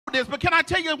this, but can I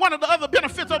tell you one of the other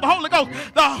benefits of the Holy Ghost?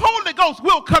 The Holy Ghost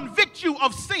will convict you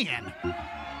of sin.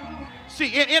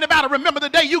 See, anybody remember the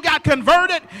day you got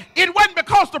converted? It wasn't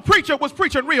because the preacher was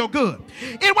preaching real good.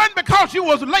 It wasn't because you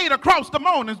was laid across the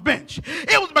mourner's bench.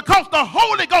 It was because the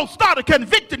Holy Ghost started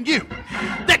convicting you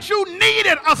that you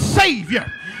needed a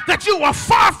Savior, that you were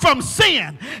far from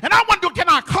sin. And I wonder, can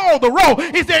I call the roll?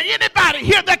 Is there anybody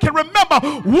here that can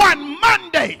remember one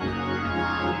Monday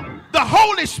the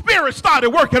Holy Spirit started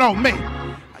working on me?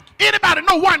 Anybody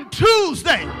know one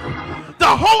Tuesday the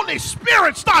Holy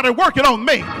Spirit started working on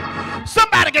me?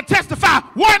 Somebody can testify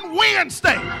one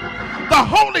Wednesday the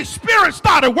Holy Spirit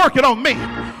started working on me.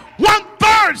 One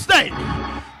Thursday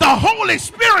the Holy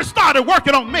Spirit started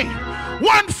working on me.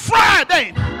 One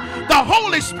Friday the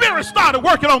Holy Spirit started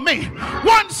working on me.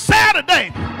 One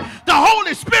Saturday the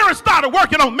Holy Spirit started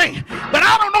working on me. But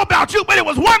I don't know about you, but it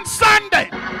was one Sunday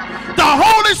the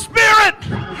Holy Spirit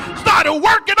started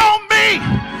working on me,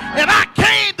 and I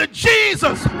came to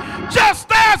Jesus just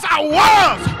as I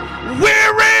was,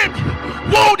 weary,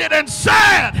 wounded, and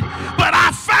sad. But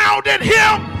I found in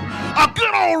Him a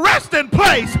good old resting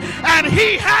place, and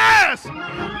He has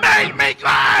made me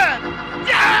glad.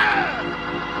 Yeah!